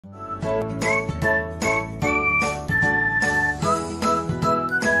Hi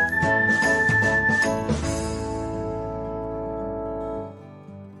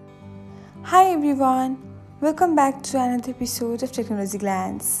everyone, welcome back to another episode of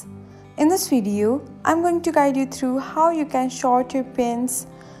Technologyglance. In this video, I'm going to guide you through how you can sort your pins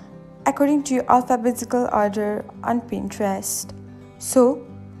according to your alphabetical order on Pinterest. So,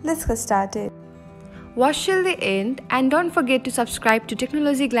 let's get started. Watch till the end and don't forget to subscribe to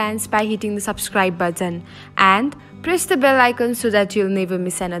Technologyglance by hitting the subscribe button and press the bell icon so that you'll never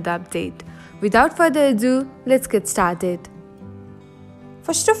miss another update. Without further ado, let's get started.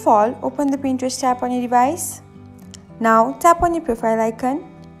 First of all, open the Pinterest app on your device. Now tap on your profile icon.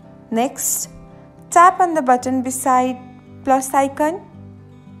 Next, tap on the button beside plus icon.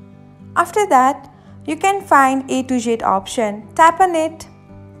 After that, you can find A to Z option. Tap on it.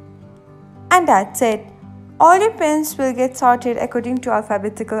 And that's it. All your pins will get sorted according to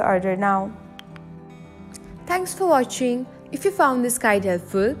alphabetical order now. Thanks for watching. If you found this guide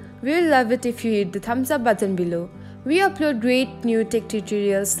helpful, we will love it if you hit the thumbs up button below. We upload great new tech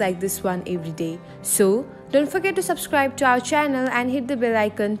tutorials like this one every day. So, don't forget to subscribe to our channel and hit the bell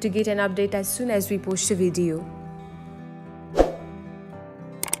icon to get an update as soon as we post a video.